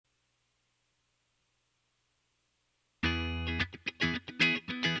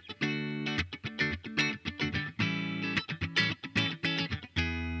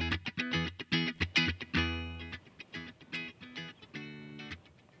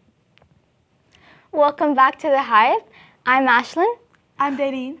Welcome back to The Hive. I'm Ashlyn. I'm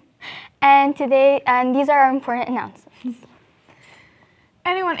Daydeen. And these are our important announcements.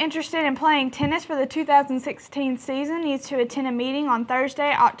 Anyone interested in playing tennis for the 2016 season needs to attend a meeting on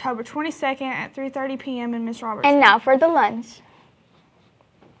Thursday, October 22nd at 3:30 p.m. in Miss Roberts. And now for the lunch.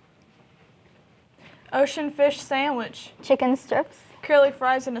 Ocean fish sandwich, Chicken strips, curly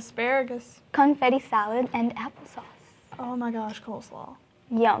fries and asparagus. confetti salad, and applesauce. Oh my gosh, coleslaw.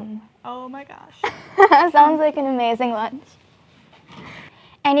 Yum. Oh my gosh. Sounds like an amazing lunch.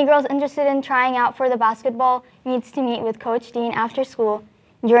 Any girls interested in trying out for the basketball needs to meet with Coach Dean after school,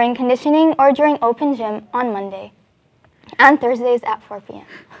 during conditioning, or during open gym on Monday and Thursdays at 4 p.m.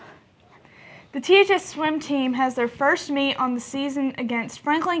 The THS swim team has their first meet on the season against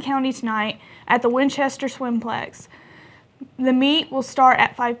Franklin County tonight at the Winchester Swimplex. The meet will start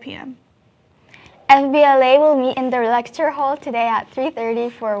at 5 p.m. FBLA will meet in the lecture hall today at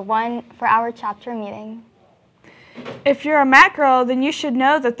 3:30 for our chapter meeting. If you're a Mac girl, then you should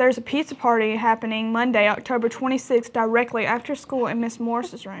know that there's a pizza party happening Monday, October 26th, directly after school in Miss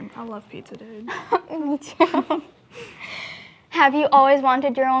Morris's room. I love pizza, dude. Me too. Have you always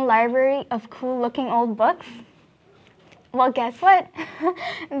wanted your own library of cool-looking old books? Well, guess what?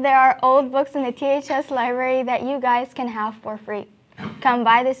 There are old books in the THS library that you guys can have for free. Come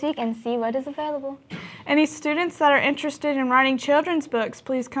by this week and see what is available. Any students that are interested in writing children's books,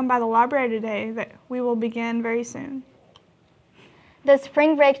 please come by the library today. That we will begin very soon. The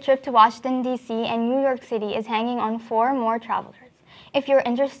spring break trip to Washington, D.C. and New York City is hanging on 4 more travelers. If you're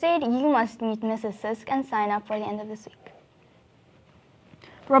interested, you must meet Mrs. Sisk and sign up for the end of this week.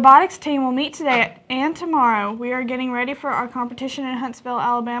 The robotics team will meet today and tomorrow. We are getting ready for our competition in Huntsville,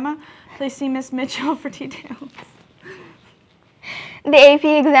 Alabama. Please see Miss Mitchell for details. The AP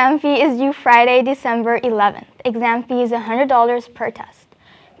exam fee is due Friday, December 11th. Exam fee is $100 per test.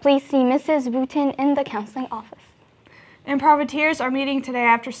 Please see Mrs. Wooten in the counseling office. Improvateers are meeting today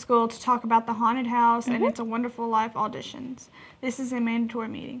after school to talk about the haunted house and It's a Wonderful Life auditions. This is a mandatory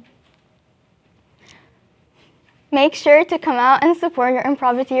meeting. Make sure to come out and support your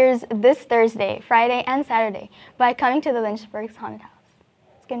Improvateers this Thursday, Friday, and Saturday by coming to the Lynchburg's haunted house.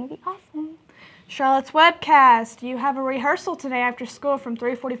 It's going to be awesome. Charlotte's Webcast. You have a rehearsal today after school from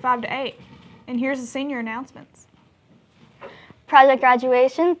 3:45 to 8. And here's the senior announcements. Project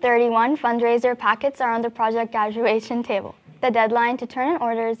Graduation 31 fundraiser packets are on the Project Graduation table. The deadline to turn in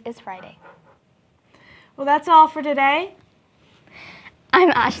orders is Friday. Well, that's all for today.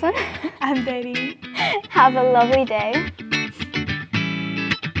 I'm Ashlyn. I'm Daydeen. Have a lovely day.